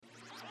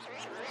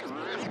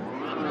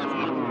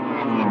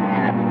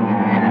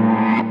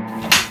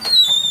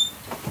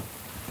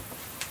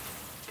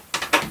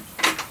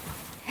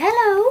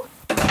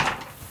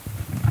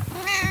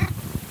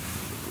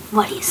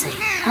What are you saying,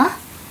 huh?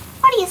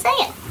 What are you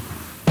saying?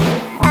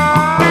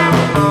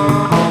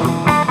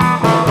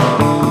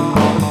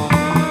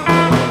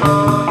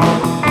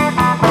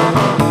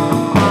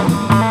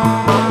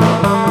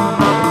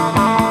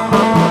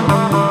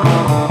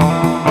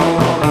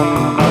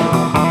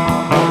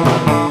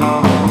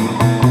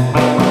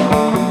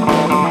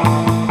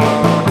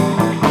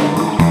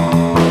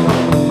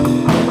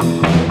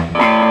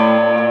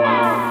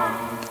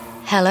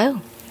 Hello.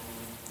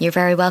 You're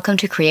very welcome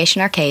to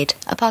Creation Arcade,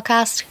 a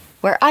podcast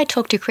where I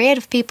talk to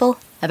creative people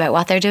about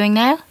what they're doing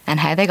now and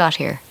how they got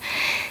here.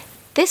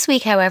 This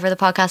week, however, the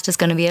podcast is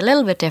going to be a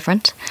little bit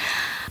different.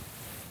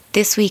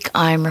 This week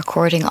I'm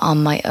recording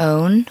on my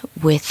own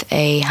with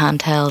a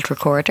handheld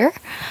recorder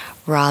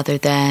rather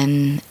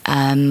than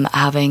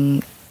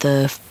having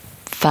the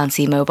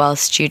fancy mobile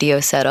studio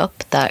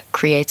setup that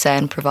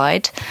CreateSound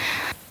provide.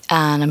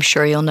 And I'm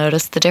sure you'll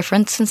notice the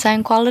difference in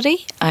sound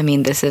quality. I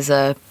mean, this is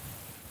a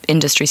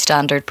industry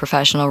standard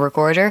professional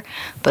recorder,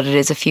 but it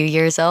is a few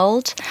years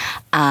old,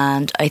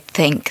 and I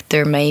think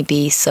there may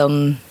be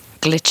some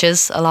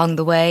glitches along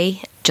the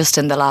way. Just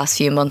in the last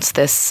few months,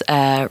 this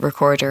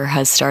recorder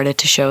has started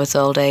to show its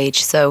old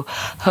age, so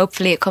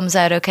hopefully it comes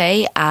out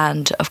okay.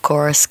 And of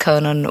course,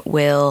 Conan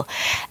will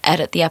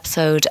edit the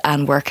episode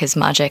and work his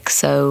magic,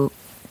 so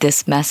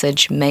this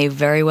message may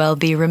very well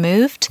be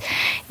removed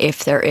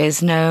if there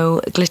is no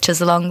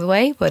glitches along the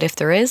way, but if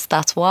there is,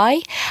 that's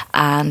why.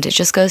 And it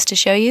just goes to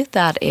show you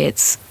that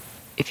if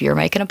you're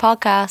making a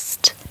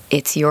podcast,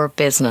 it's your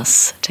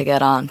business to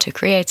get on to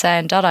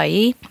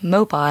createsound.ie,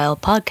 mobile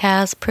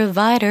podcast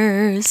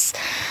providers,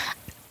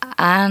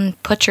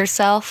 and put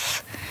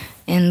yourself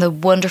in the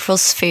wonderful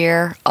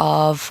sphere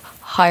of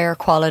higher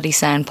quality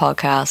sound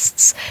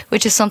podcasts,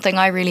 which is something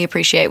I really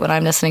appreciate when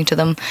I'm listening to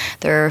them.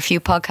 There are a few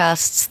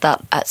podcasts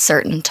that at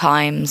certain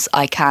times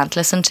I can't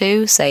listen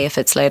to, say if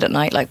it's late at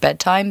night like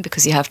bedtime,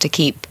 because you have to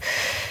keep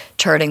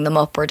turning them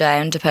up or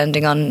down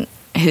depending on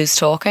who's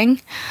talking.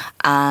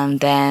 And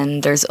then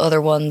there's other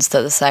ones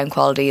that the sound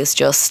quality is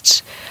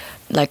just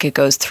like it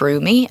goes through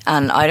me,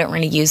 and I don't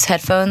really use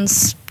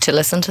headphones to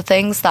listen to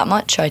things that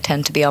much. I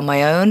tend to be on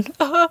my own.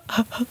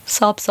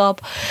 sob.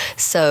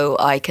 So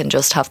I can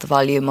just have the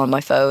volume on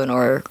my phone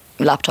or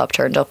laptop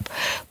turned up.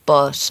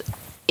 But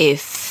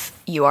if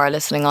you are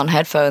listening on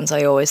headphones,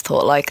 I always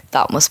thought like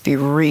that must be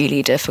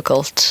really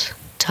difficult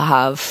to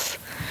have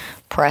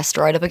pressed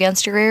right up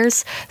against your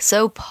ears.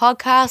 So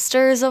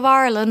podcasters of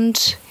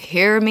Ireland,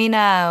 hear me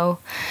now.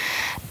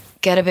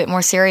 Get a bit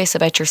more serious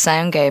about your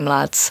sound game,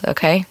 lads,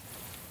 okay?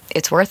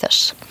 It's worth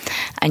it.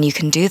 And you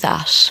can do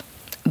that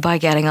by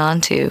getting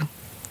on to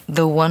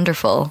the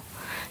wonderful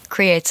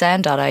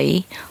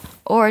createsound.ie,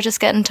 or just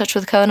get in touch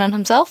with Conan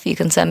himself. You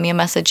can send me a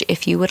message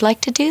if you would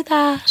like to do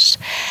that.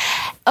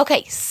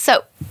 Okay,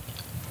 so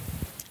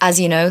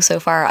as you know, so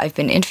far I've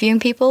been interviewing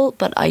people,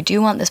 but I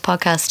do want this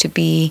podcast to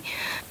be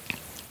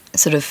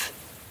sort of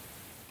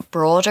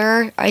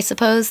broader, I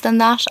suppose, than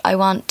that. I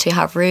want to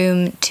have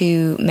room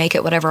to make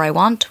it whatever I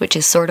want, which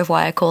is sort of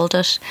why I called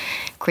it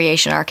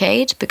Creation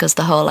Arcade, because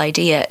the whole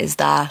idea is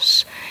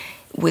that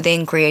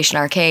within Creation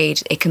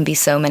Arcade, it can be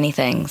so many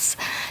things.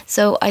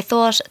 So I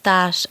thought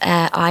that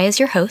I, as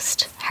your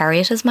host,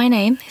 Harriet is my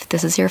name. If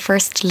this is your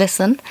first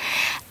listen,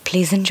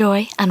 please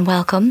enjoy and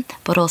welcome.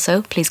 But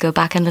also, please go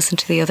back and listen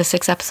to the other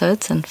 6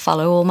 episodes and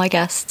follow all my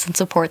guests and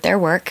support their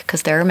work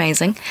because they're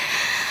amazing.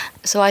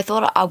 So I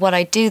thought what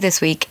I'd do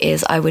this week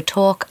is I would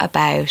talk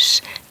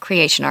about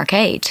Creation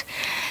Arcade.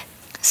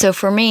 So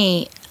for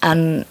me,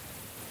 and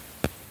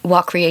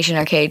what Creation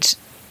Arcade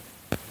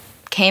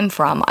came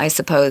from, I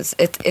suppose.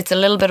 It's a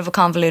little bit of a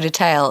convoluted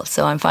tale,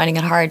 so I'm finding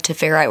it hard to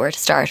figure out where to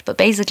start. But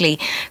basically,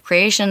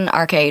 Creation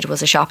Arcade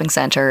was a shopping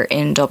centre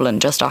in Dublin,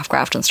 just off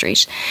Grafton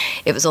Street.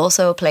 It was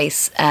also a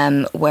place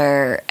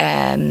where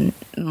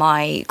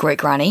my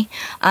great-granny,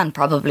 and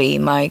probably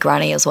my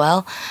granny as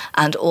well,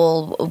 and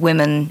all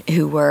women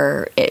who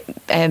were,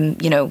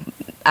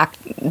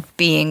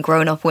 being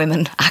grown-up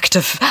women,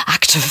 active.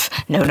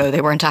 No, they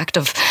weren't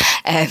active.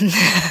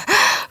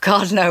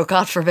 God, no,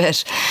 God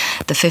forbid.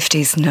 The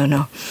 50s,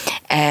 no.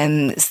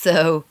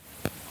 So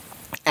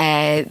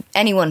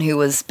anyone who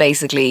was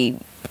basically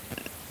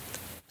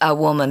a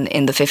woman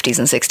in the 50s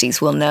and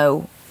 60s will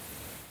know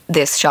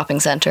this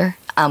shopping centre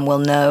and will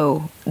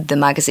know the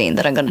magazine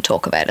that I'm going to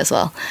talk about as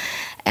well.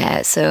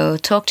 So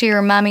talk to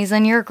your mammies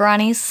and your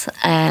grannies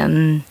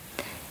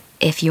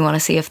if you want to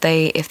see if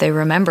they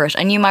remember it,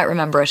 and you might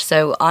remember it.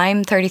 So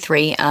I'm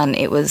 33 and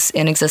it was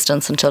in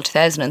existence until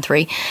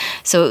 2003,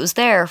 so it was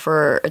there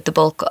for the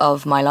bulk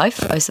of my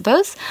life, I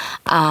suppose,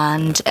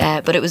 and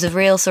but it was a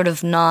real sort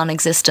of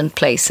non-existent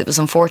place. It was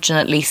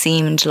unfortunately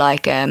seemed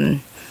like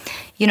it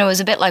was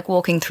a bit like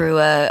walking through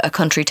a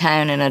country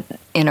town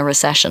in a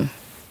recession.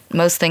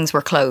 Most things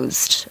were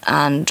closed,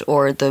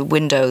 or the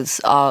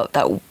windows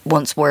that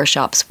once were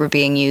shops were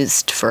being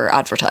used for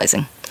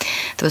advertising.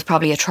 There was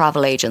probably a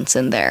travel agents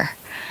in there,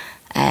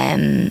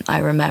 I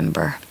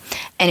remember.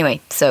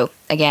 Anyway, so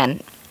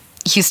again,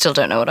 you still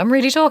don't know what I'm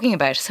really talking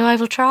about, so I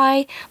will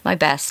try my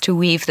best to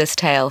weave this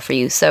tale for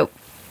you. So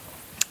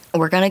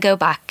we're going to go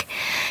back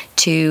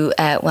to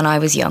when I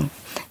was young,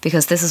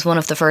 because this is one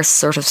of the first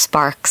sort of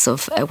sparks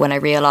of when I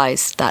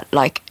realised that,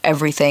 like,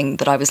 everything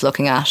that I was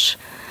looking at,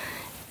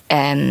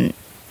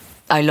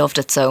 I loved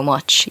it so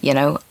much, you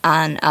know.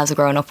 And as a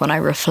grown-up, when I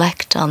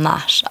reflect on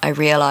that, I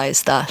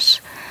realise that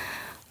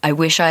I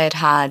wish I had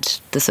had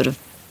the sort of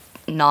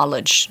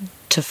knowledge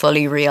to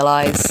fully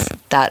realise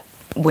that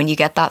when you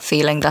get that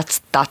feeling, that's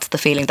the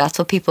feeling. That's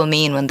what people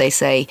mean when they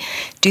say,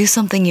 do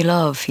something you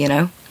love, you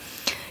know.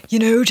 You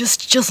know,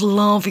 just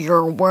love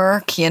your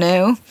work, you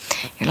know.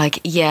 You're like,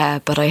 yeah,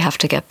 but I have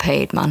to get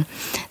paid, man.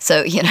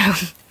 So, you know,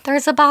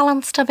 there's a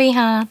balance to be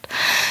had.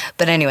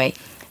 But anyway,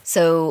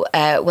 so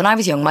when I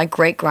was young, my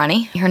great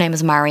granny, her name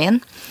is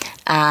Marion,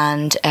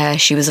 and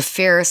she was a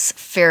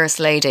fierce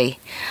lady,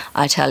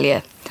 I tell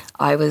you.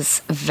 I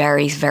was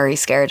very, very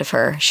scared of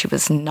her. She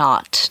was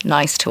not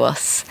nice to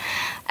us.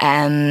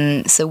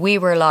 So we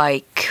were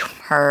like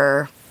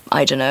her,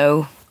 I don't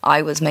know,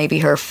 I was maybe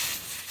her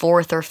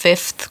fourth or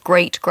fifth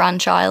great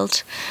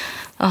grandchild.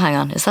 Oh, hang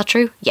on, is that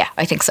true? Yeah,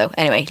 I think so.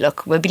 Anyway,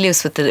 look, we'll be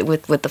loose with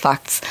the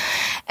facts.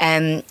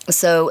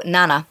 So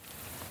Nana,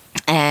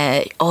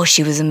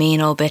 she was a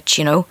mean old bitch,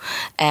 you know.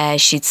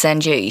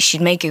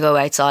 She'd make you go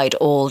outside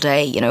all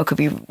day, you know, it could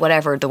be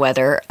whatever the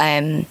weather.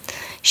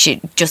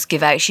 She'd just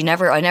give out.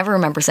 I never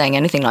remember saying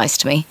anything nice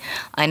to me.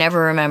 I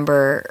never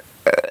remember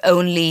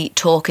only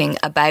talking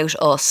about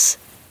us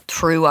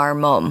through our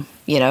mum,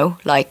 you know,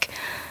 like,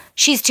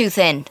 she's too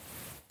thin.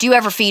 Do you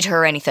ever feed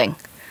her anything?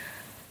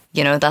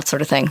 You know, that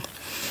sort of thing.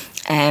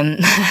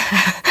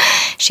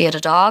 She had a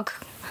dog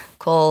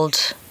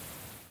called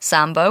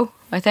Sambo,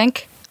 I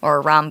think,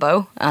 or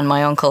Rambo, and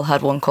my uncle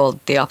had one called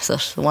the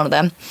opposite, one of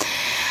them.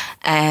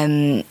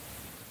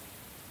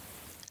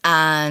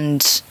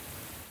 And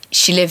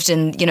she lived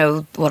in, you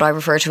know, what I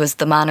refer to as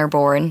the Manor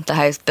Born, the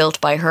house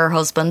built by her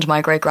husband, my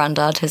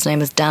great-granddad. His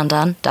name is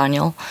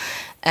Daniel.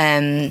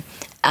 And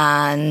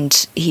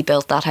he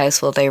built that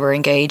house while they were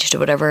engaged or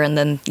whatever, and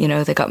then, you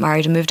know, they got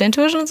married and moved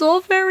into it, and it's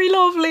all very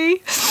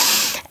lovely.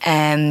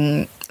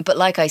 But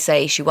like I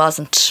say, she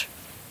wasn't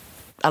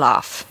a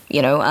laugh,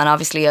 you know, and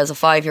obviously as a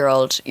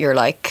 5-year-old, you're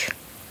like,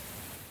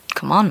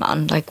 come on,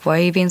 man, like, why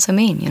are you being so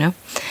mean, you know?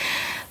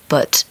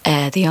 But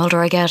the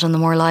older I get and the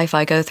more life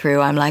I go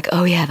through, I'm like,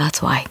 oh yeah,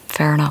 that's why.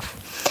 Fair enough.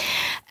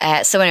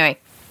 So anyway,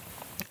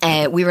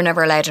 we were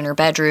never allowed in her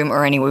bedroom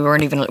or we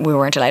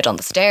weren't allowed on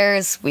the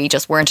stairs. We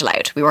just weren't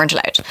allowed. We weren't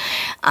allowed.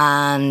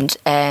 And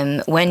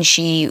when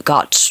she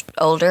got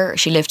older,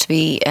 she lived to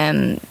be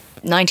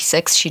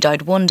 96. She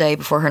died one day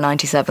before her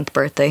 97th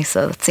birthday.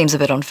 So it seems a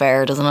bit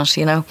unfair, doesn't it?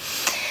 You know,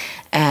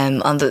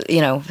 on the, you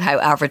know, how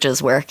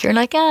averages work. You're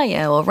like,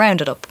 yeah, we'll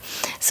round it up.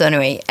 So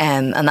anyway,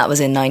 and that was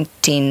in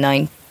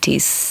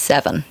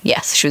 1997.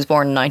 Yes, she was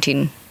born in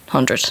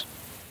 1900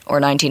 or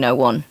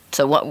 1901.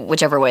 So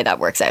whichever way that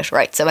works out,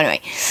 right? So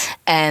anyway,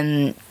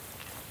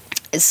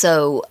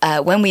 so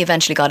when we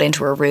eventually got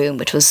into her room,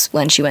 which was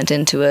when she went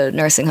into a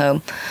nursing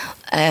home,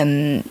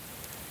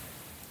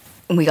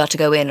 we got to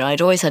go in, and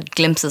I'd always had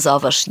glimpses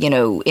of it, you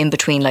know, in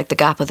between like the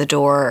gap of the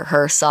door,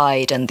 her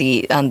side, and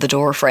the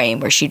door frame,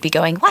 where she'd be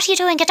going, "What are you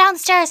doing? Get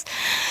downstairs!"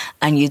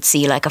 And you'd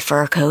see like a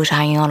fur coat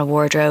hanging on a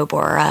wardrobe,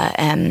 or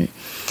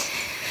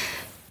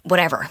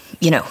whatever,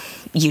 you know.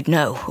 You'd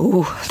know,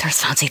 ooh,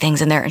 there's fancy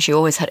things in there. And she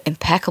always had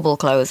impeccable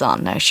clothes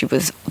on. Now, she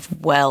was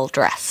well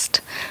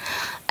dressed,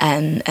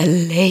 a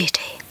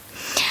lady.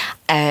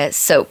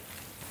 So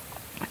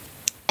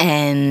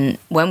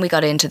when we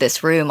got into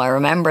this room, I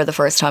remember the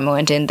first time I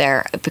went in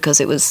there, because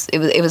it was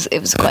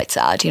quite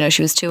sad. You know,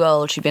 she was too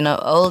old. She'd been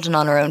old and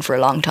on her own for a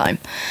long time,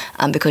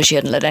 and because she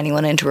hadn't let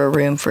anyone into her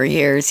room for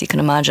years, you can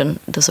imagine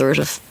the sort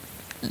of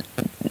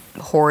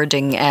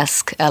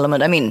hoarding-esque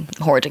element. I mean,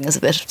 hoarding is a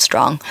bit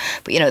strong,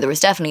 but you know, there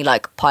was definitely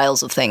like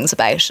piles of things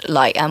about,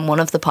 like, and one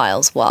of the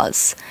piles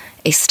was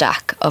a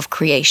stack of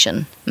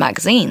Creation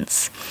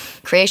magazines.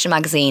 Creation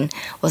magazine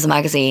was a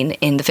magazine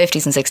in the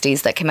 50s and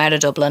 60s that came out of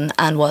Dublin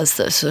and was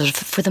the sort of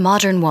for the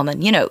modern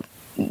woman. You know,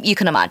 you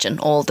can imagine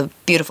all the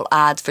beautiful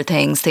ads for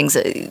things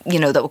that, you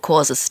know, that would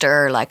cause a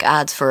stir, like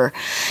ads for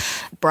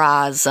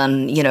bras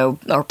and, you know,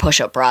 or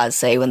push-up bras,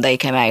 say, when they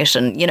came out,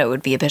 and, you know, it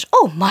would be a bit,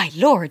 oh my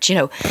lord, you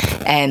know,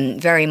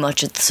 very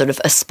much a sort of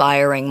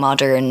aspiring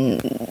modern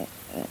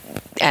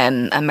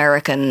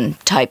American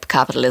type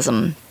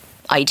capitalism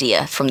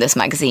idea from this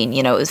magazine.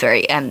 You know, it was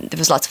very there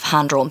was lots of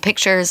hand-drawn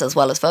pictures as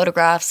well as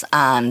photographs,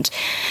 and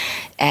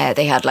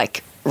they had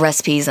like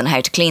recipes and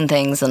how to clean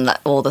things and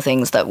all the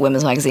things that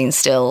women's magazines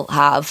still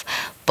have,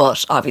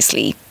 but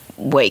obviously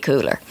way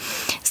cooler.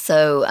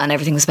 So, and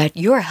everything was about,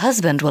 your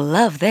husband will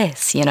love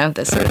this, you know,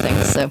 this sort of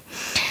thing.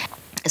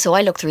 So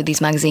I looked through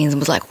these magazines and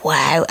was like,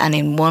 wow. And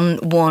in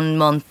one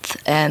month,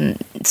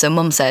 so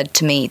Mum said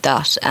to me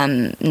that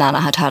Nana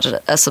had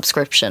a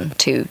subscription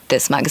to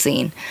this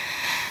magazine,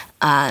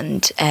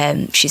 and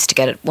she used to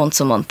get it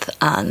once a month,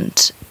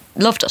 and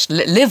loved it,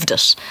 lived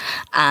it.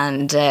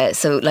 And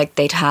so like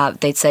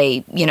they'd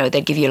say, you know,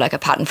 they'd give you like a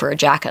pattern for a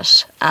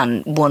jacket,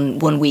 and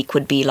one week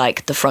would be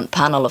like the front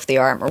panel of the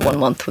arm, or 1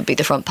 month would be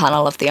the front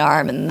panel of the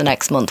arm, and the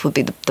next month would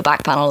be the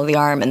back panel of the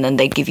arm, and then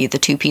they'd give you the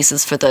 2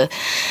 pieces for the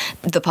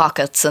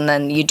pockets, and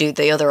then you do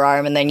the other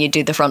arm, and then you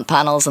do the front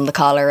panels and the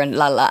collar and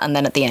and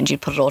then at the end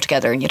you'd put it all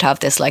together, and you'd have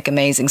this like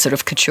amazing sort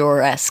of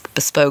couture-esque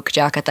bespoke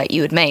jacket that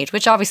you had made,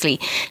 which obviously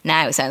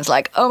now sounds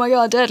like, oh my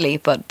god, deadly,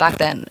 but back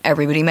then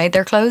everybody made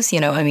their clothes, you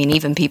know. I mean,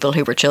 even people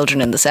who were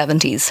children in the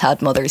 70s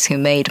had mothers who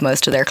made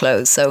most of their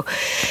clothes, so,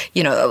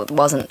 you know, it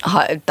wasn't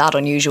that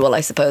unusual,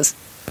 I suppose.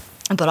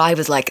 But I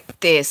was like,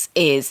 this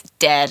is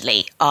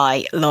deadly,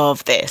 I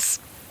love this.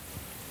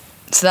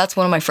 So that's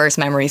one of my first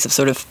memories of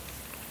sort of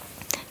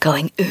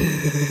going,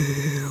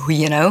 ooh,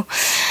 you know.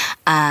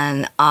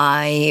 And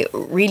I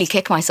really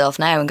kick myself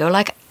now and go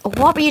like,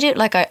 what were you doing?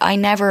 Like, I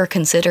never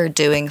considered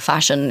doing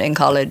fashion in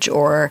college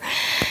or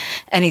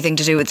anything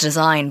to do with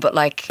design, but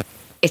like,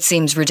 it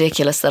seems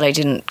ridiculous that I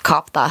didn't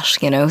cop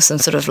that, you know. So I'm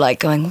sort of like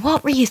going,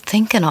 what were you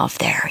thinking of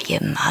there, you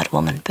mad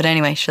woman? But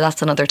anyway, sure,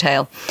 that's another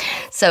tale.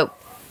 So,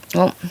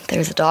 well,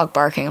 there's a dog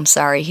barking. I'm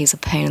sorry, he's a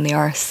pain in the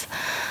arse.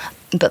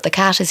 But the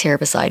cat is here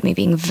beside me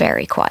being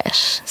very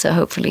quiet. So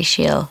hopefully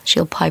she'll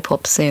pipe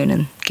up soon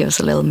and give us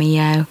a little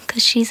meow.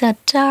 Because she's a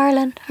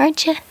darling,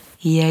 aren't you?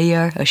 Yeah, you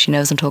are. Oh, she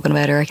knows I'm talking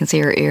about her. I can see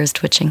her ears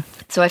twitching.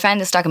 So I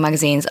found this stack of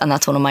magazines, and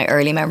that's one of my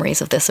early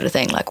memories of this sort of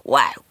thing. Like,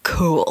 wow,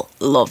 cool,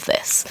 love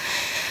this.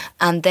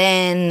 And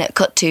then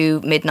cut to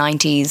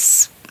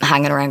mid-90s,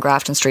 hanging around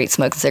Grafton Street,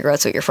 smoking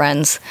cigarettes with your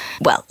friends.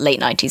 Well, late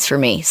 90s for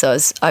me. So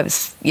I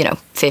was, you know,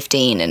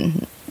 15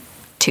 in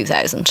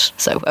 2000.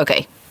 So,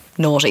 okay.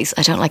 Naughties.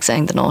 I don't like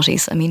saying the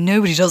naughties. I mean,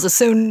 nobody does. It's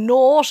so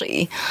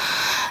naughty.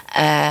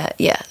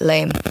 Yeah,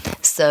 lame.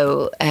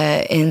 So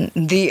in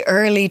the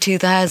early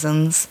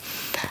 2000s,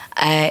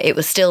 it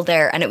was still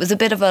there, and it was a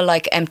bit of a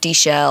like empty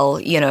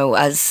shell, you know,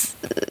 as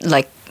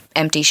like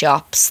empty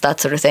shops, that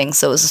sort of thing.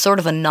 So it was a sort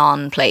of a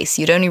non-place.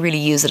 You'd only really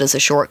use it as a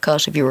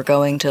shortcut if you were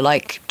going to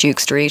like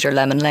Duke Street or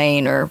Lemon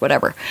Lane or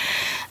whatever.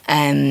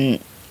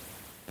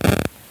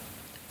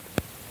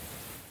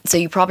 So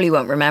you probably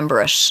won't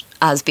remember it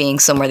as being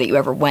somewhere that you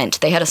ever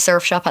went. They had a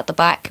surf shop at the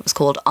back. It was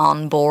called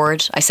On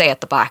Board. I say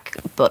at the back,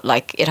 but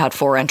like it had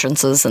 4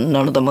 entrances and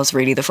none of them was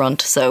really the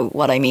front. So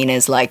what I mean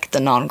is like the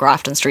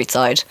non-Grafton Street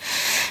side.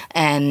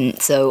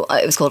 So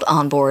it was called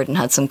On Board and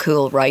had some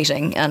cool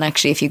writing. And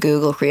actually, if you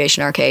Google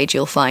Creation Arcade,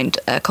 you'll find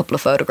a couple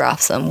of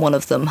photographs, and one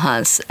of them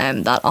has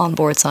that On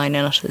Board sign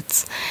in it.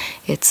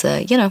 It's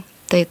you know,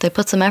 they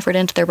put some effort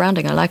into their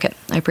branding. I like it.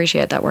 I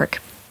appreciate that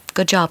work.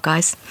 Good job,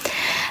 guys.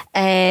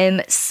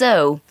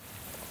 So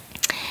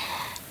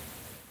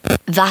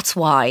that's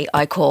why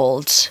I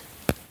called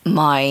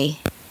my...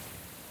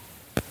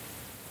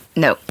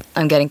 No,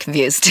 I'm getting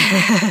confused.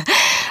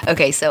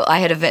 Okay, so I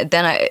had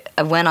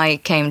when I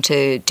came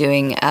to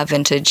doing a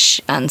vintage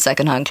and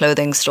secondhand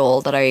clothing stall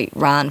that I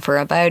ran for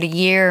about a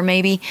year,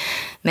 maybe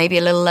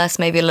a little less,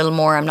 maybe a little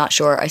more, I'm not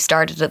sure. I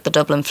started at the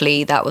Dublin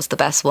Flea. That was the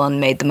best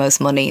one, made the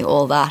most money,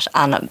 all that.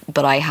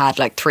 But I had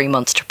like 3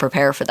 months to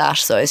prepare for that.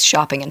 So I was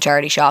shopping in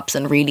charity shops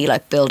and really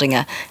like building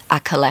a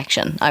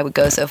collection. I would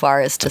go so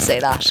far as to say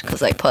that,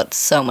 because I put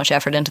so much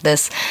effort into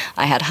this.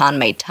 I had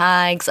handmade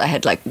tags. I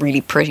had like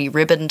really pretty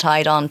ribbon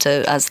tied on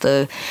to as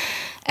the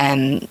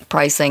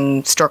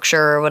pricing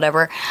structure or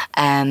whatever.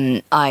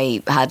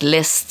 I had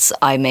lists.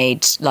 I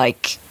made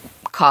like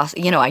cost.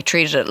 You know, I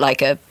treated it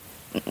like a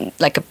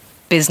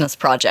business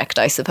project,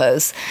 I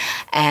suppose.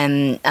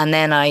 And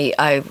then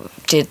I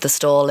did the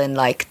stall in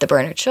like the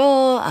Bernard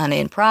Shaw and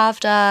in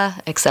Pravda,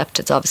 except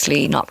it's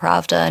obviously not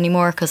Pravda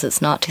anymore because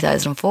it's not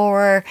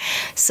 2004.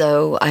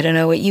 So I don't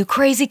know what you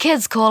crazy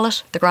kids call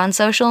it. The Grand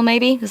Social,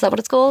 maybe? Is that what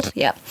it's called?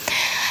 Yeah.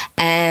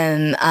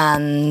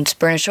 And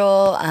Bernard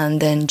Shaw, and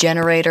then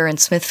Generator in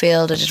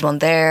Smithfield. I did one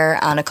there,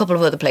 and a couple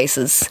of other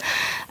places.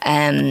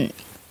 And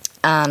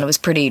it was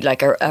pretty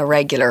like a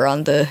regular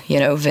on the, you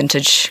know,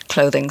 vintage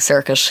clothing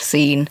circuit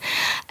scene,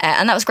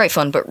 and that was great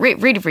fun, but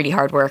really, really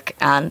hard work.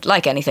 And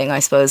like anything, I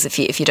suppose, if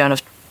you don't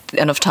have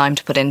enough time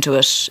to put into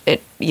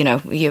it, you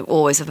know, you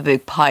always have a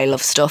big pile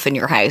of stuff in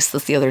your house.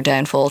 That's the other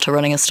downfall to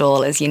running a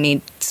stall, is you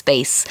need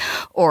space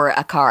or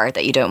a car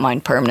that you don't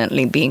mind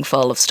permanently being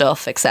full of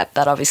stuff, except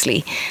that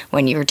obviously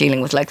when you're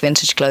dealing with like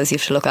vintage clothes, you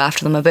have to look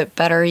after them a bit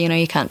better. You know,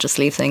 you can't just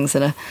leave things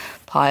in a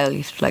pile. You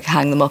have to like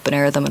hang them up and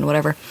air them and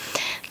whatever,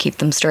 keep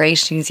them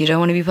straight, because you don't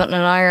want to be putting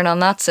an iron on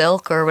that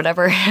silk or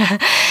whatever.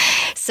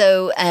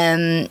 So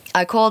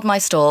I called my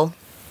stall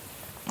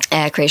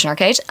Creation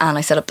Arcade, and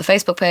I set up the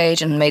Facebook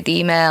page and made the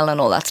email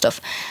and all that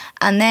stuff.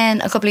 And then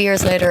a couple of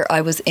years later,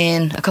 I was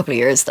in... A couple of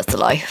years, that's a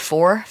lie.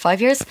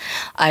 5 years.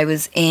 I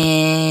was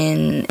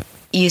in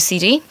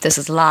UCD. This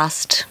is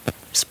last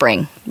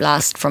spring,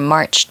 from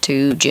March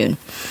to June.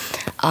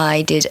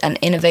 I did an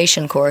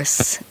innovation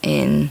course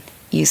in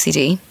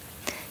UCD.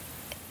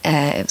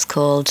 It was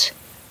called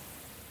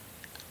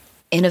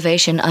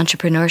Innovation,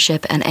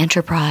 Entrepreneurship and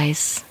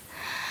Enterprise.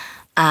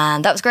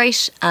 And that was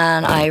great,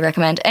 and I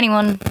recommend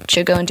anyone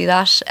should go and do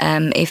that.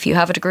 If you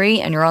have a degree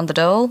and you're on the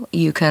dole,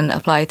 you can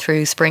apply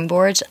through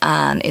Springboard,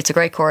 and it's a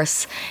great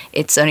course.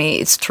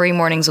 It's 3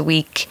 mornings a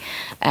week,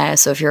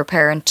 so if you're a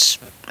parent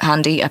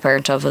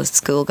of a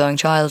school-going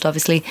child,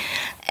 obviously,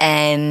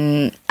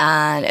 and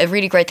a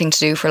really great thing to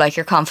do for like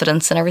your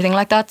confidence and everything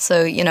like that.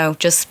 So, you know,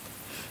 just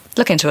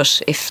look into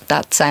it if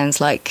that sounds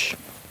like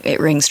it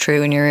rings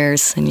true in your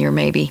ears and you're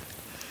maybe,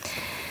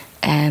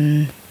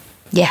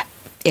 yeah,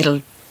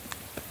 it'll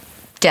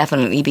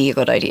definitely be a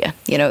good idea.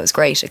 You know, it was a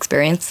great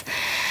experience.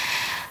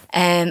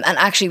 And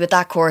actually with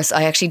that course,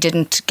 I actually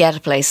didn't get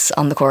a place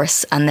on the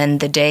course. And then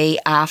the day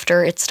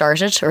it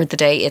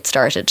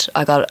started,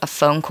 I got a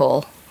phone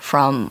call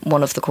from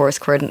one of the course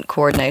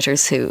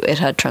coordinators who it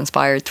had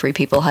transpired 3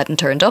 people hadn't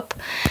turned up.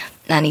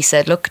 And he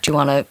said, look, do you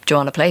want a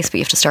place? But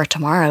you have to start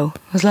tomorrow.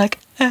 I was like,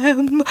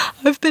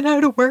 I've been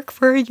out of work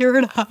for 1.5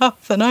 years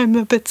and I'm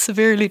a bit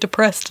severely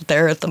depressed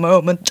there at the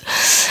moment.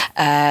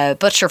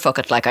 But sure, fuck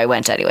it. Like, I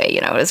went anyway,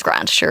 you know, it was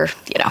grand. Sure,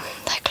 you know,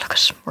 like, look,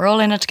 we're all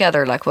in it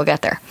together. Like, we'll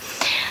get there.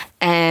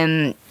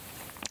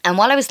 And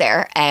while I was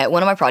there,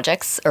 one of my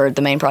projects, or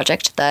the main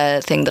project,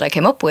 the thing that I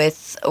came up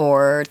with,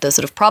 or the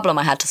sort of problem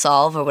I had to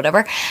solve or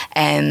whatever,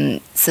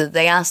 so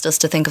they asked us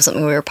to think of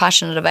something we were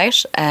passionate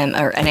about,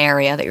 or an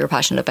area that you were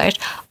passionate about.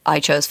 I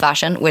chose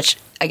fashion, which,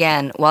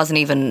 again,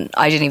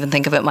 I didn't even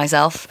think of it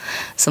myself.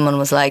 Someone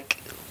was like,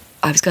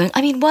 I was going,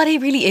 I mean, what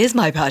really is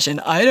my passion?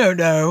 I don't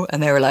know.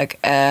 And they were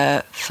like,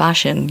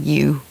 fashion,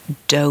 you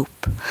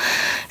dope.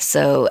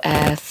 So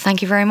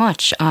thank you very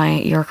much.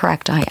 You're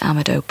correct. I am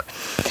a dope.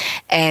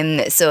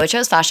 So I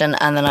chose fashion,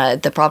 and then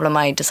the problem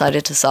I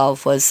decided to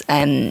solve was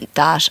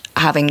that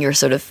having your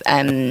sort of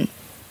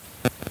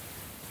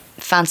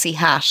fancy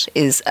hat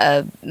is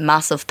a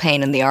massive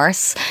pain in the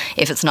arse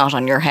if it's not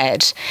on your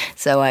head.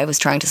 So I was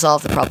trying to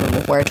solve the problem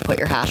of where to put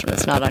your hat when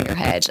it's not on your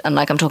head. And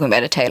like, I'm talking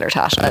about a tailored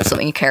hat. That's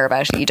something you care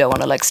about. You don't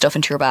want to like stuff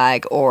into your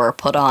bag or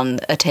put on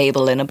a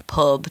table in a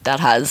pub that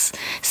has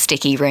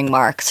sticky ring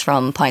marks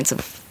from pints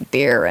of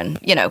beer and,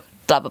 you know,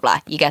 blah, blah, blah.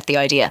 You get the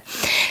idea.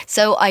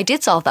 So I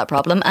did solve that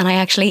problem, and I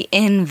actually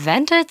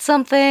invented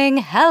something.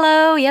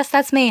 Hello. Yes,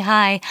 that's me.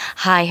 Hi.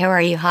 Hi, how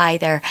are you? Hi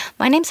there.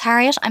 My name's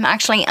Harriet. I'm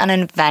actually an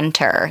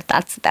inventor.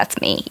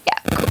 That's me. Yeah,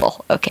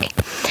 cool. Okay.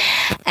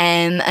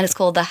 And it's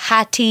called the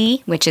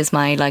Hattie, which is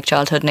my like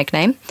childhood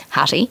nickname,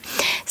 Hattie.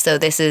 So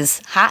this is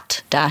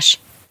hat dash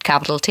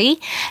capital T.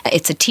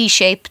 It's a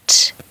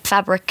T-shaped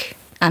fabric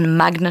and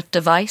magnet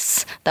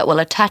device that will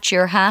attach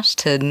your hat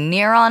to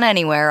near on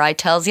anywhere, I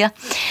tells you.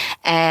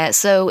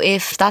 So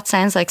if that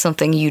sounds like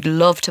something you'd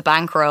love to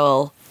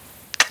bankroll,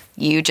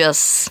 you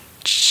just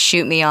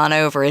shoot me on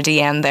over a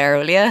DM there,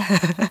 will you?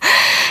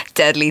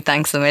 Deadly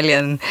thanks a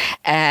million.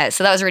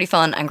 So that was really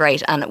fun and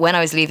great. And when I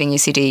was leaving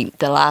UCD,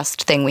 the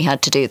last thing we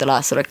had to do, the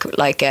last sort of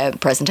like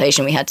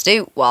presentation we had to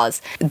do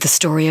was the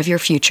story of your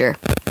future.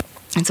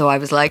 And so I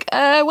was like,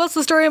 what's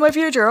the story of my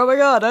future? Oh my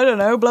God, I don't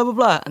know, blah, blah,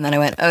 blah. And then I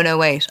went, oh no,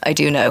 wait, I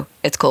do know.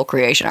 It's called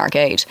Creation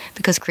Arcade.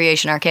 Because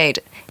Creation Arcade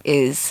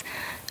is,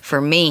 for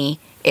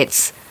me,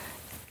 it's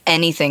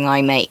anything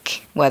I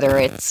make, whether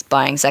it's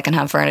buying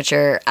secondhand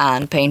furniture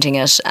and painting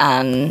it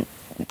and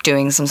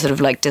doing some sort of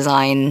like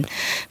design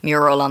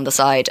mural on the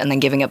side and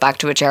then giving it back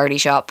to a charity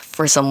shop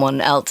for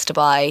someone else to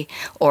buy,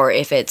 or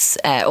if it's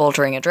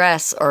altering a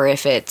dress, or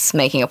if it's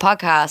making a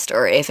podcast,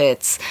 or if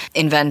it's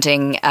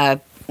inventing a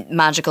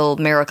magical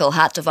miracle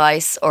hat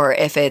device, or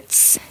if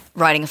it's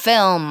writing a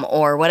film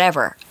or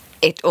whatever,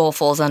 it all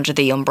falls under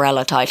the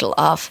umbrella title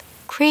of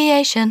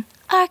Creation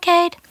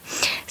Arcade.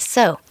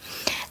 So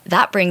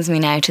that brings me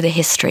now to the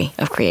history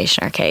of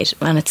Creation Arcade,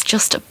 and it's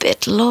just a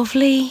bit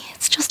lovely.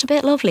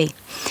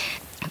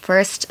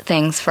 First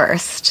things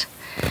first,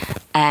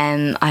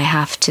 I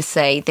have to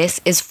say this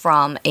is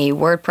from a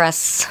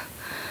WordPress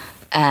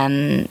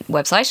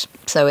website.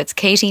 So it's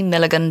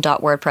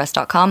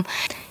katiemilligan.wordpress.com.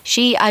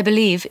 She, I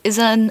believe, is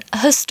an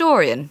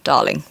historian,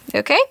 darling.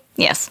 Okay?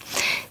 Yes.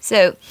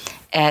 So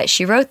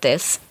she wrote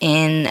this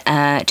in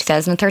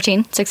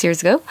 2013, 6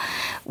 years ago,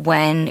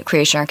 when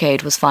Creation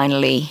Arcade was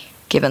finally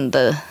given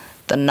the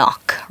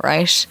knock,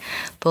 right?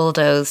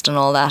 Bulldozed and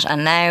all that.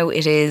 And now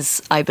it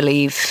is, I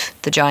believe,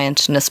 the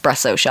giant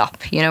Nespresso shop.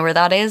 You know where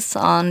that is?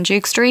 On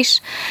Duke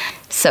Street.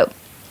 So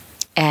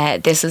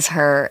this is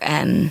her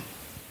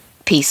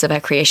piece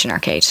about Creation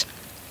Arcade.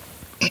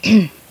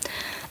 I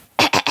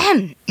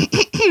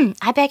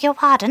beg your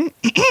pardon.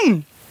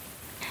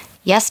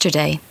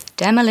 Yesterday,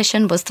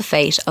 demolition was the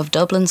fate of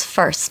Dublin's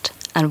first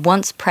and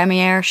once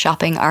premier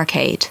shopping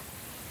arcade.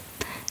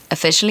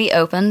 Officially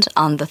opened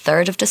on the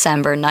 3rd of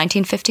December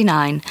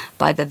 1959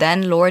 by the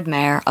then Lord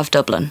Mayor of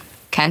Dublin,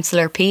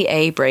 Councillor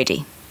P.A.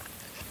 Brady.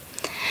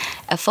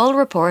 A full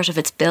report of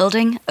its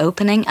building,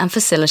 opening and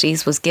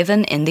facilities was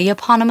given in the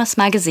eponymous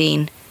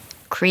magazine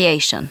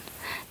Creation,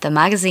 the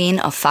magazine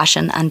of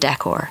fashion and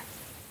decor.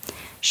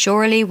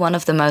 Surely one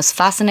of the most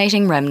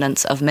fascinating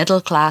remnants of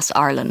middle-class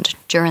Ireland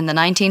during the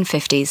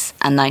 1950s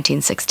and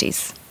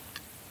 1960s.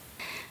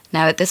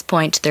 Now at this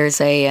point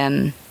there's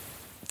a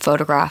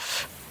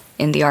photograph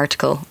in the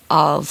article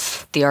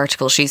of the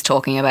article she's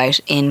talking about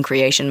in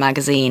Creation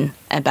magazine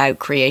about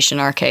Creation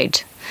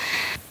Arcade.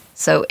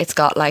 So it's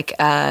got like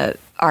a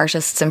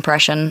artist's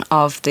impression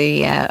of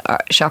the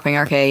shopping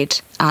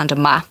arcade and a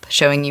map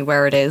showing you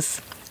where it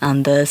is.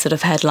 And the sort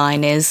of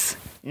headline is,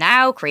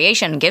 "Now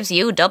Creation gives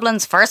you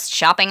Dublin's first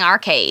shopping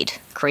arcade.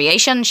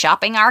 Creation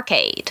Shopping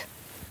Arcade."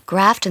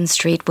 Grafton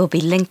Street will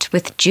be linked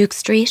with Duke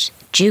Street,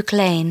 Duke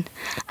Lane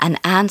and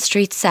Ann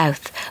Street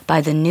South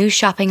by the new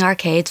shopping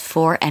arcade's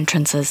 4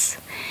 entrances,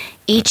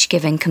 each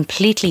giving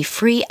completely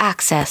free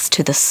access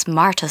to the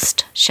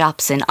smartest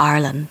shops in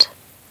Ireland.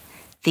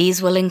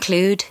 These will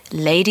include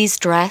ladies'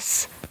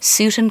 dress,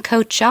 suit and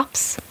coat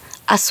shops,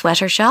 a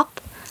sweater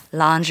shop,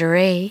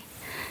 lingerie,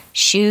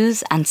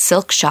 shoes and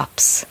silk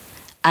shops,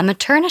 a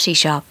maternity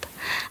shop,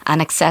 an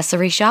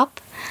accessory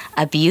shop,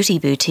 a beauty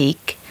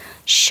boutique,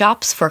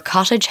 shops for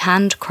cottage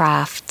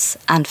handcrafts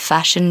and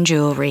fashion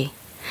jewellery,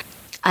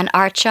 an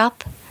art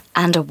shop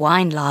and a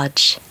wine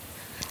lodge.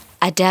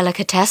 A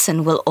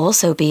delicatessen will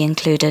also be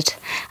included,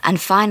 and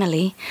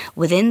finally,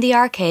 within the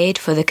arcade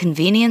for the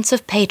convenience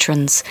of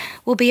patrons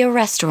will be a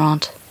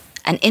restaurant,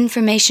 an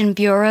information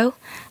bureau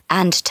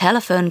and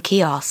telephone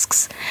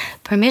kiosks,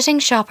 permitting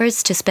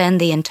shoppers to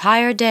spend the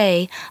entire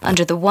day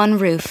under the one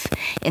roof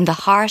in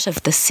the heart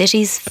of the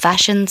city's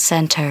fashion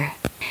centre.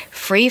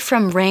 Free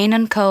from rain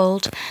and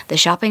cold, the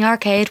shopping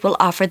arcade will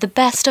offer the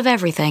best of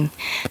everything,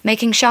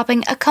 making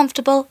shopping a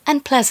comfortable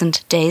and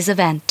pleasant day's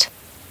event.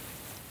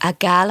 A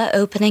gala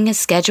opening is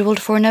scheduled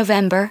for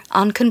November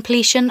on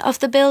completion of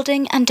the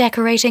building and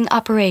decorating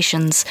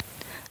operations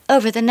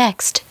over the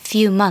next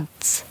few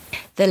months.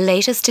 The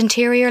latest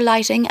interior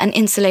lighting and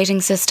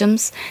insulating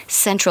systems,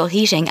 central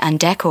heating and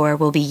decor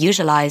will be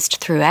utilised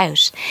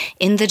throughout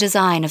in the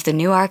design of the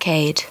new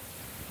arcade.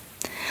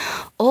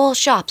 All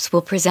shops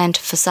will present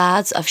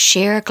facades of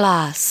sheer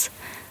glass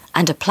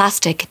and a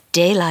plastic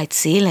daylight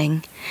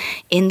ceiling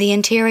in the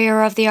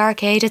interior of the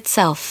arcade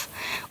itself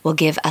will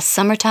give a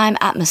summertime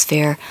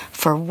atmosphere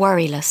for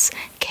worryless,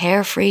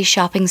 carefree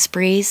shopping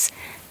sprees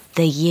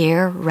the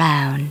year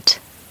round.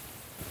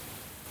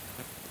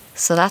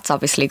 So that's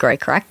obviously great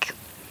crack.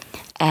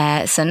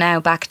 So now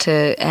back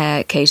to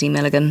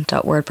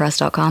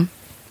katiemilligan.wordpress.com.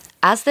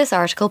 As this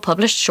article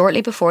published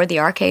shortly before the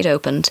arcade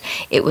opened,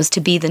 it was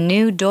to be the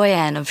new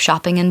doyen of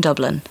shopping in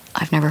Dublin.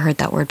 I've never heard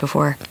that word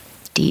before.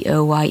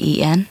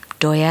 D-O-Y-E-N?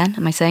 Doyen?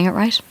 Am I saying it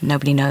right?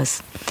 Nobody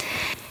knows.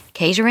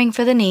 Catering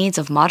for the needs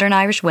of modern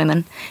Irish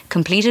women,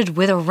 completed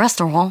with a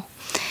restaurant,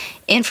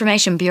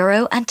 information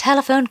bureau and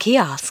telephone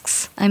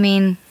kiosks. I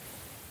mean,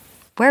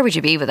 where would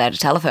you be without a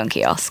telephone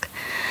kiosk?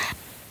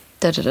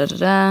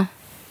 Da-da-da-da-da.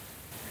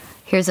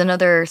 Here's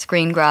another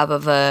screen grab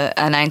of an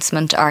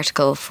announcement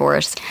article for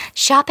it.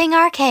 Shopping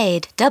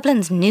Arcade,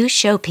 Dublin's new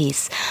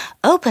showpiece.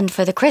 Opened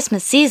for the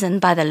Christmas season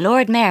by the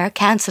Lord Mayor,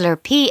 Councillor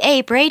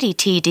P.A. Brady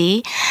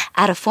TD,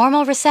 at a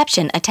formal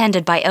reception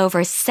attended by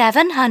over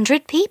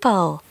 700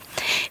 people.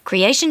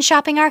 Creation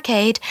Shopping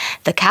Arcade,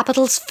 the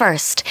capital's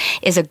first,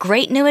 is a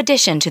great new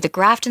addition to the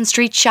Grafton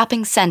Street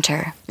Shopping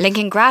Centre,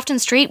 linking Grafton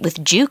Street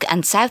with Duke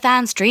and South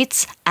Ann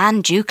Streets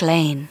and Duke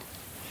Lane.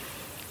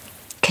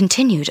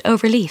 Continued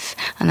overleaf,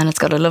 and then it's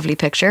got a lovely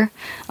picture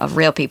of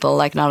real people,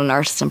 like not an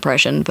artist's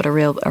impression, but a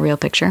real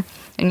picture,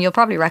 and you'll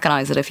probably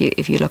recognise it if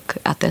you look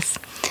at this.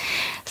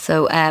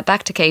 So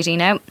back to Katie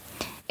now.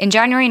 In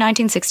January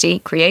 1960,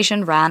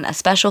 Creation ran a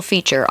special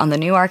feature on the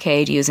new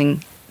arcade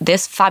using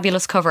this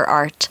fabulous cover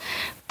art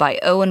by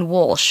Owen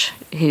Walsh,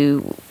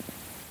 who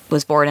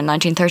was born in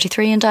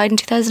 1933 and died in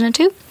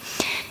 2002,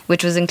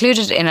 which was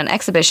included in an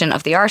exhibition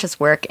of the artist's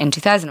work in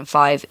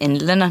 2005 in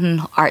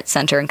Linehan Arts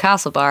Centre in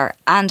Castlebar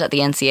and at the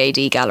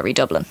NCAD Gallery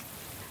Dublin.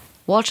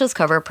 Walsh's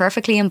cover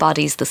perfectly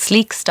embodies the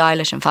sleek,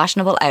 stylish and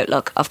fashionable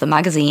outlook of the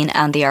magazine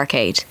and the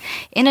arcade.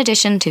 In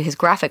addition to his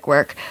graphic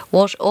work,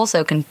 Walsh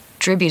also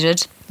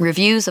contributed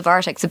reviews of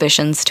art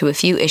exhibitions to a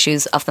few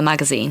issues of the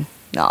magazine.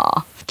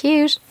 Aw,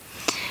 cute.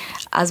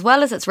 As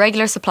well as its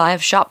regular supply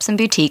of shops and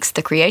boutiques,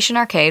 the Creation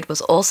Arcade was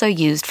also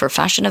used for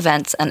fashion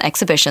events and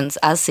exhibitions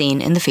as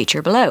seen in the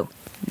feature below.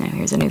 Now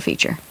here's a new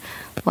feature.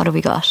 What have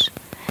we got?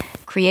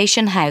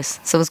 Creation House.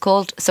 So it's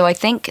called. So I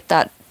think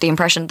that the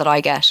impression that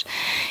I get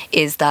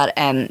is that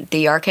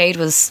the arcade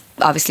was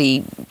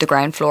obviously the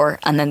ground floor,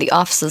 and then the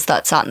offices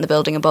that sat in the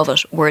building above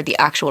it were the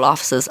actual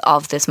offices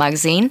of this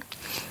magazine.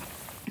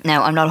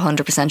 Now I'm not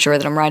 100% sure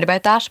that I'm right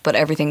about that, but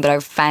everything that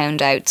I've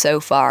found out so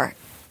far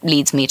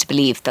leads me to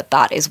believe that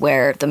that is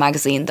where the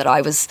magazine that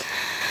I was,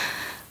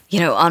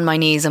 on my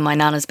knees in my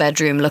nana's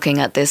bedroom looking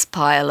at this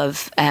pile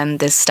of,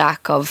 this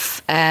stack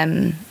of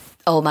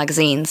old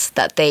magazines,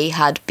 that they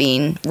had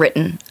been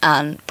written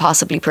and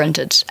possibly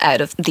printed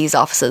out of these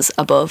offices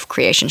above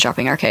Creation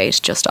Shopping Arcade,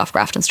 just off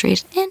Grafton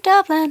Street in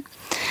Dublin.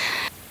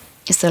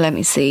 So let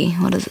me see,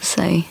 what does it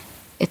say?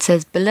 It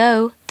says,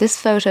 below, this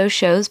photo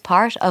shows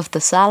part of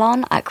the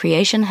salon at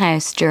Creation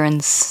House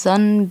during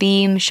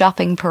Sunbeam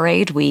Shopping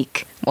Parade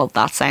Week. Well,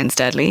 that sounds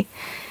deadly.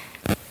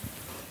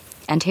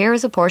 And here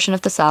is a portion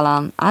of the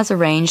salon as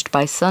arranged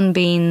by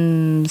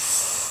Sunbeam's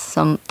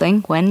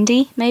something.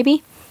 Wendy,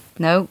 maybe?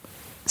 No.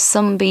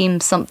 Sunbeam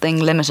Something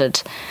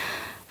Limited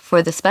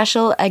for the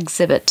special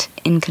exhibit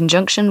in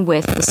conjunction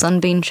with the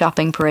Sunbeam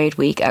Shopping Parade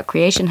Week at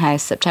Creation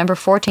House, September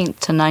 14th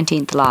to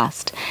 19th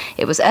last.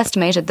 It was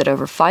estimated that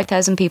over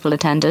 5,000 people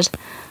attended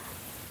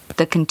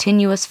the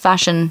continuous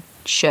fashion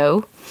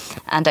show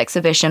and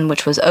exhibition,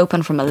 which was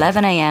open from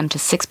 11 a.m. to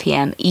 6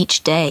 p.m.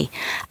 each day.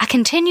 A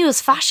continuous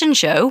fashion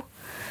show?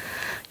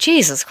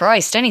 Jesus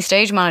Christ, any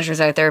stage managers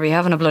out there be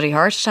having a bloody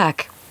heart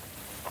attack.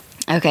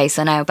 Okay,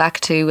 so now back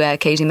to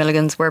Katie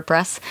Milligan's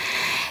WordPress.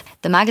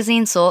 The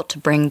magazine sought to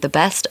bring the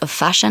best of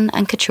fashion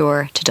and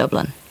couture to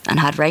Dublin and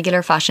had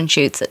regular fashion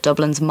shoots at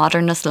Dublin's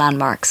modernist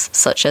landmarks,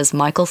 such as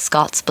Michael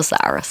Scott's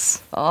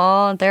Bossaris.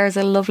 Oh, there's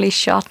a lovely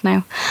shot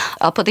now.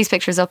 I'll put these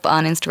pictures up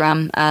on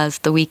Instagram as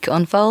the week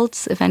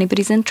unfolds, if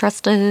anybody's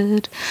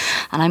interested.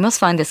 And I must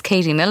find this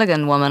Katie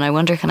Milligan woman. I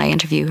wonder, can I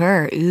interview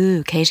her?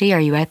 Ooh, Katie,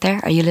 are you out there?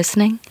 Are you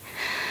listening?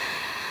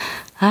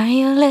 Are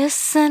you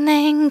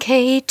listening,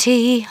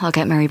 Katie? I'll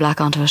get Mary Black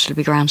onto it, it'll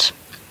be grand.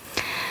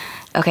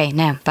 Okay,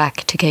 now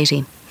back to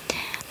Katie.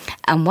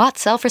 And what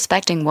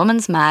self-respecting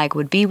woman's mag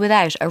would be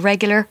without a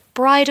regular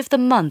Bride of the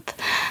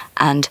Month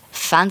and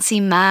Fancy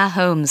Ma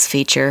Holmes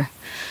feature?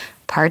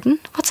 Pardon?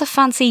 What's a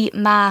Fancy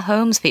Ma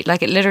Holmes feature?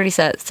 Like, it literally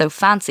says, so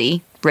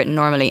fancy, written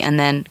normally, and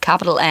then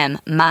capital M,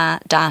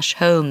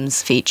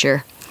 Ma-Holmes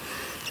feature.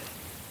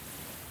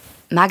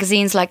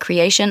 Magazines like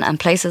Creation and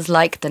places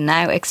like the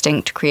now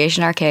extinct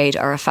Creation Arcade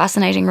are a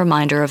fascinating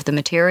reminder of the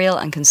material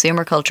and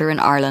consumer culture in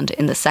Ireland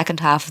in the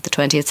second half of the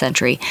 20th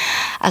century,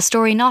 a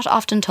story not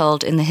often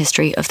told in the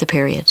history of the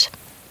period.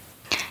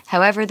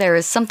 However, there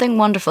is something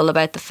wonderful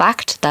about the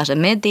fact that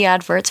amid the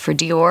adverts for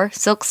Dior,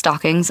 silk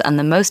stockings and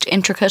the most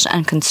intricate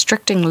and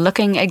constricting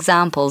looking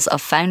examples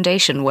of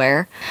foundation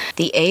wear,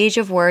 the age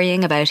of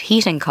worrying about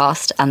heating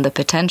cost and the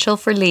potential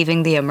for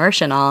leaving the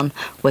immersion on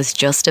was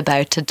just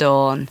about to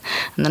dawn.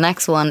 And the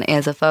next one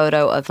is a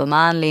photo of a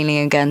man leaning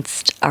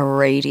against a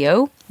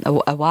radio,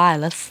 a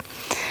wireless,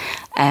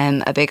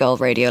 a big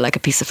old radio, like a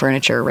piece of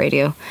furniture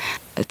radio.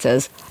 It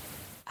says,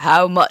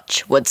 "How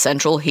much would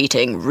central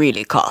heating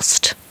really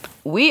cost?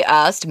 We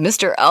asked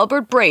Mr.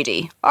 Albert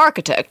Brady,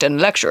 architect and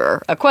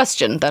lecturer, a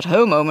question that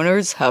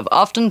homeowners have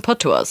often put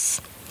to us."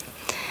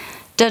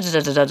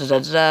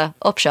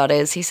 Upshot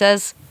is, he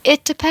says,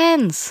 "It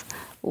depends."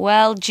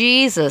 Well,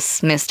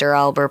 Jesus, Mr.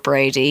 Albert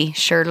Brady.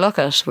 Sure, look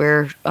it.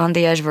 We're on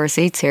the edge of our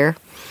seats here.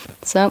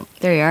 So,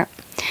 there you are.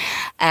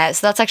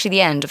 So that's actually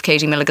the end of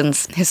Katie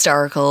Milligan's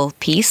historical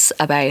piece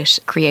about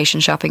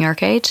Creation Shopping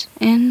Arcade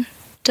in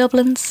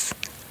Dublin's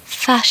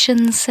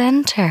Fashion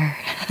Centre.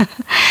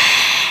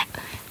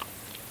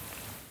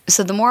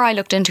 So the more I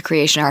looked into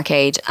Creation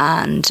Arcade,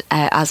 and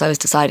as I was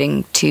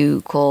deciding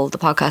to call the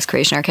podcast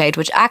Creation Arcade,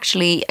 which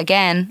actually,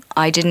 again,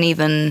 I didn't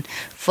even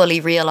fully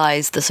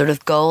realise the sort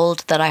of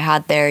gold that I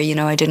had there. You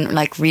know, I didn't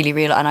really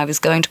realize, and I was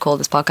going to call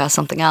this podcast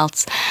something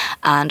else,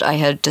 and I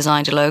had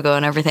designed a logo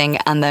and everything,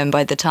 and then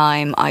by the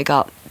time I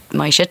got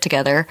my shit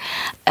together,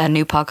 a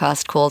new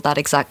podcast called that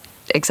exact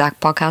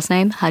podcast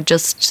name had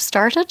just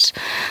started,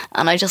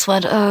 and I just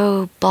went,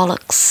 oh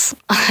bollocks.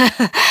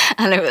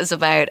 And it was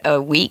about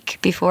a week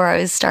before I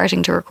was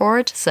starting to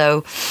record,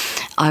 so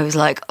I was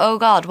like, oh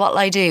god, what'll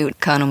I do?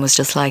 Conan was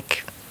just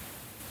like,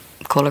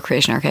 call it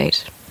Creation Arcade,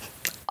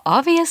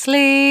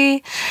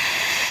 obviously.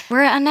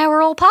 And now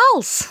we're all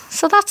pals.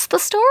 So that's the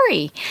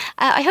story.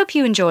 I hope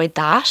you enjoyed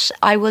that.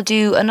 I will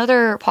do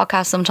another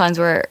podcast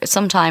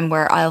sometime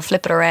where I'll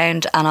flip it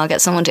around and I'll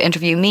get someone to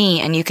interview me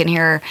and you can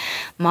hear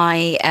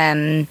my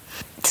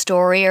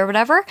story or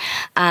whatever.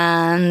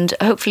 And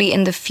hopefully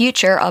in the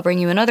future I'll bring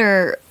you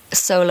another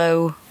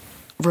solo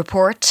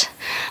report,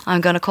 I'm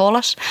going to call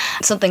it.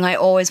 Something I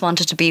always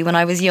wanted to be when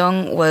I was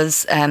young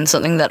was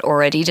something that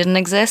already didn't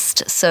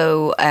exist.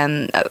 So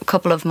a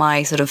couple of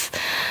my sort of,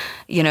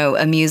 you know,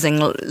 amusing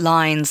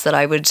lines that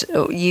I would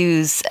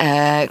use,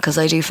 because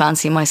I do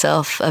fancy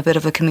myself a bit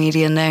of a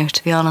comedian now,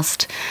 to be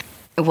honest.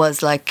 It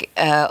was like,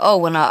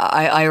 when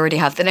I already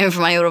have the name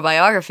for my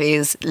autobiography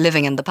is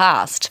Living in the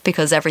Past,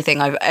 because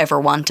everything I've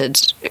ever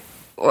wanted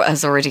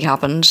has already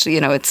happened. You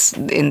know, it's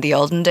in the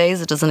olden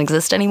days, it doesn't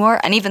exist anymore.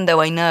 And even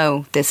though I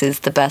know this is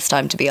the best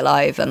time to be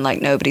alive and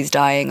like nobody's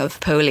dying of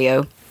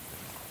polio,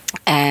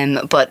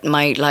 but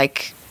my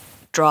like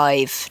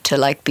drive to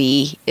like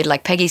be it,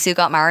 like Peggy Sue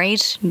Got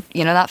Married,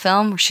 you know that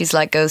film where she's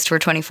like goes to her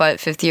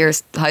 25th year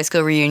high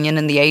school reunion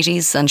in the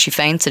 80s and she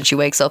faints and she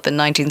wakes up in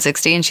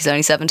 1960 and she's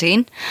only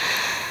 17.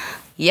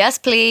 Yes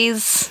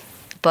please,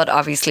 but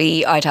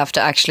obviously I'd have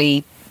to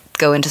actually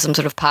go into some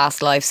sort of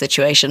past life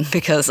situation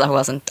because I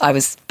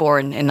was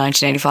born in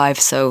 1985,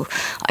 so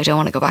I don't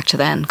want to go back to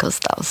then because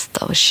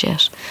that was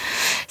shit.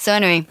 So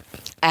anyway,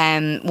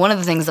 one of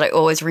the things that I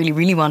always really,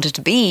 really wanted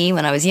to be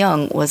when I was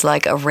young was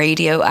like a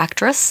radio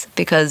actress,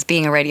 because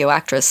being a radio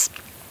actress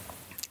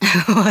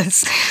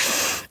was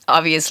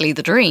obviously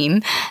the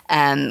dream.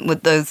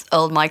 With those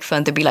old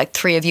microphones, there'd be like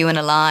three of you in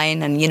a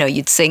line and, you know,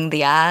 you'd sing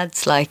the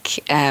ads like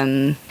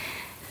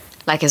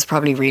like is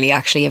probably really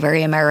actually a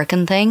very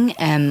American thing.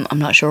 I'm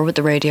not sure what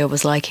the radio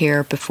was like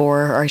here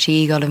before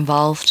RTE got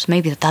involved.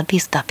 Maybe that'd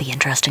be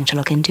interesting to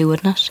look into,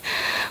 wouldn't it?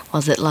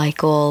 Was it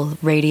like all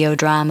radio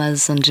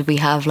dramas, and did we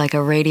have like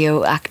a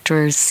radio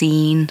actors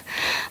scene,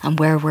 and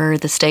where were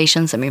the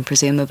stations? I mean,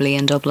 presumably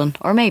in Dublin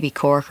or maybe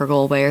Cork or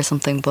Galway or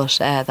something, but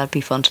that'd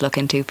be fun to look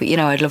into. But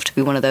I'd love to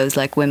be one of those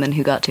like women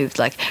who got to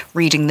like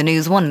reading the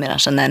news 1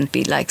 minute and then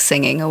be like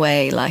singing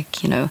away, like,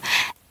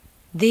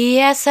 the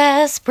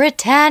SS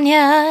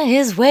Britannia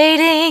is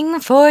waiting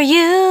for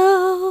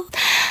you.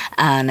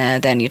 And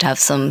then you'd have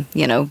some,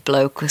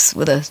 bloke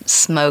with a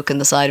smoke in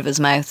the side of his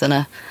mouth and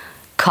a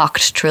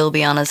cocked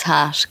trilby on his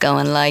hat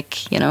going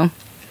like,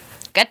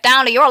 get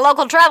down to your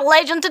local travel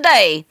agent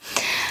today.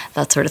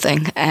 That sort of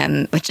thing.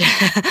 Which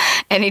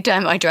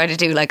anytime I try to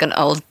do like an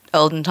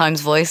olden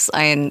times voice,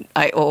 I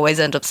always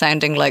end up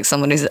sounding like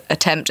someone who's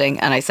attempting,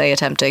 and I say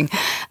attempting,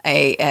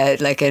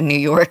 like a New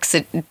York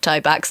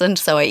type accent.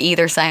 So I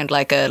either sound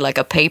like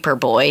a paper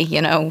boy,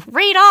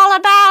 read all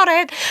about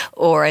it,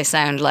 or I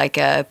sound like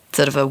a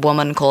sort of a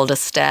woman called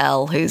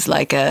Estelle, who's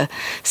like a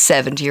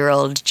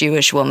 70-year-old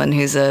Jewish woman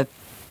who's a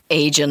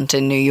agent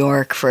in New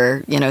York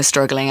for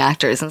struggling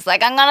actors, and it's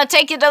like, I'm gonna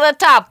take you to the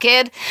top,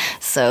 kid.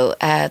 So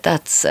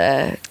that's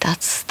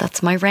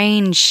my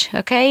range.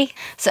 Okay,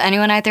 so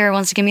anyone out there who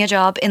wants to give me a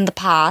job in the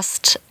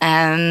past,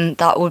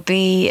 that would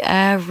be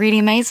really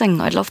amazing.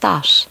 I'd love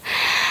that.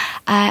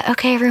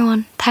 Okay,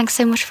 everyone, thanks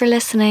so much for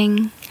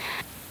listening.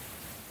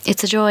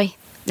 It's a joy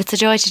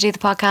to do the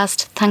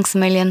podcast. Thanks a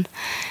million.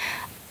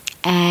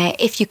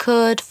 If you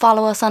could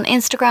follow us on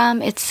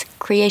Instagram, it's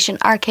Creation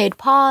Arcade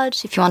Pod.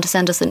 If you want to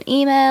send us an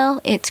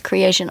email, it's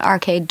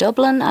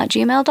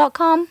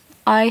creationarcadedublin@gmail.com.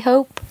 I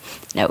hope.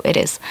 No, it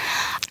is.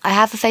 I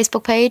have a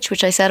Facebook page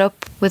which I set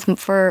up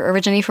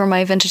originally for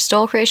my vintage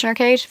stole Creation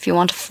Arcade. If you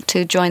want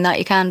to join that,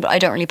 you can, but I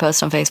don't really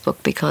post on Facebook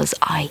because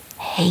I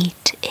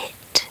hate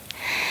it.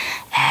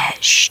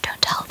 Shh,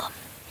 don't tell them.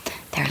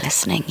 They're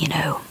listening,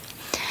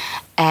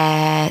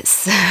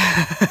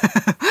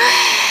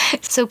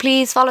 So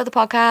please follow the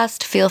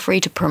podcast. Feel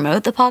free to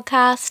promote the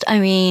podcast. I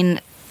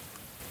mean,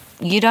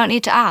 you don't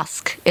need to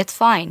ask. It's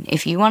fine.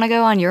 If you want to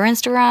go on your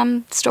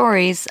Instagram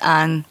stories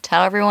and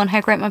tell everyone how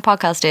great my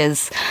podcast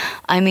is,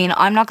 I mean,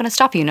 I'm not going to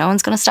stop you. No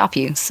one's going to stop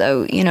you.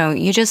 So,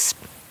 you just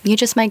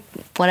make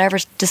whatever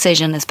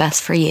decision is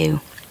best for you.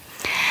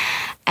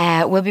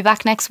 We'll be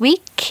back next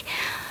week.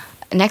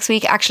 Next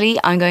week, actually,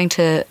 I'm going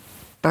to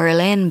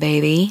Berlin,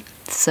 baby.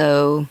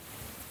 So,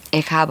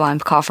 ich habe einen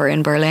Koffer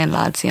in Berlin,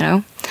 lads,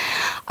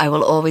 I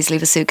will always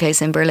leave a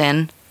suitcase in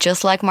Berlin,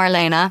 just like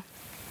Marlena.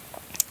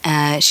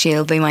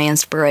 She'll be my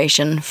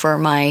inspiration for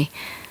my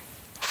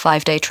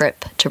 5-day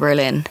trip to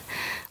Berlin.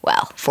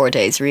 Well, 4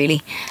 days,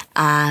 really.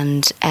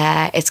 And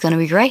it's going to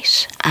be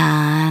great.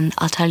 And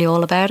I'll tell you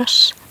all about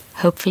it,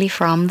 hopefully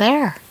from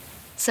there.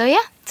 So,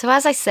 yeah. So,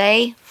 as I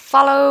say,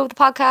 follow the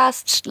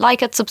podcast,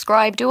 like it,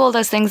 subscribe, do all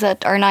those things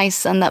that are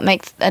nice and that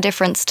make a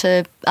difference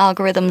to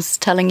algorithms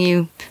telling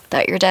you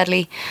that you're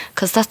deadly,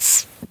 because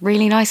that's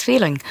really nice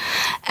feeling.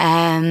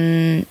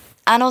 And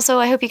also,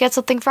 I hope you get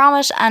something from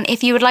it. And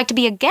if you would like to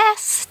be a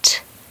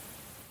guest,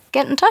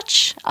 get in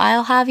touch.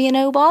 I'll have you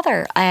no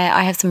bother.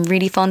 I have some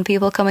really fun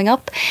people coming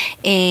up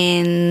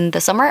in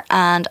the summer,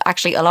 and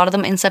actually a lot of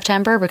them in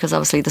September, because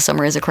obviously the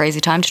summer is a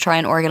crazy time to try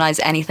and organise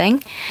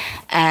anything.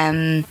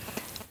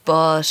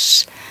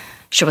 But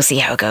sure, we'll see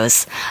how it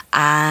goes.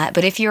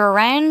 But if you're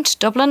around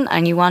Dublin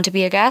and you want to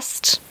be a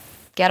guest,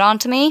 get on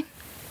to me.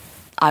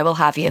 I will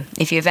have you.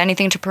 If you have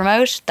anything to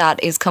promote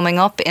that is coming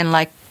up in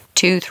like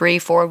 2, 3,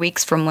 4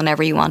 weeks from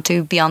whenever you want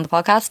to be on the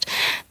podcast,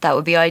 that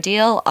would be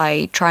ideal.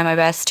 I try my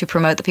best to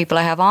promote the people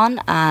I have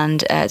on,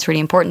 and it's really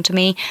important to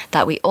me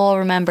that we all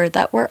remember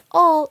that we're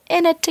all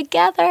in it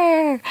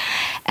together,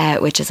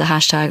 which is a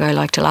hashtag I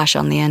like to lash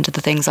on the end of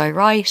the things I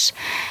write.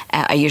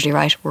 I usually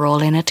write, we're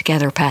all in it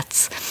together,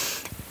 pets.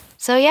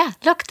 So yeah,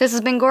 look, this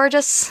has been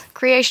gorgeous.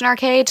 Creation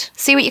Arcade.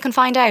 See what you can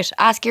find out.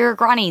 Ask your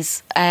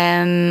grannies,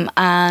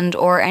 and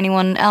or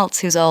anyone else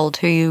who's old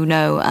who you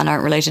know and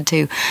aren't related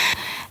to,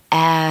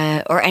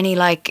 or any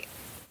like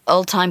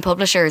old time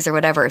publishers or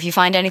whatever. If you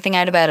find anything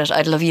out about it,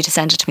 I'd love you to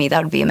send it to me.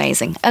 That would be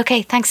amazing.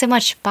 Okay, thanks so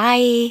much.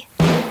 Bye.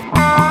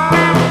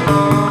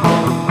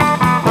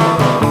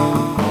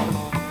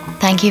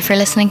 Thank you for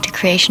listening to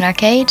Creation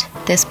Arcade.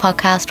 This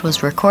podcast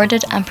was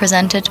recorded and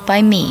presented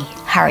by me,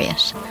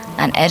 Harriet,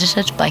 and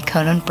edited by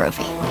Conan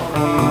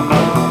Brophy.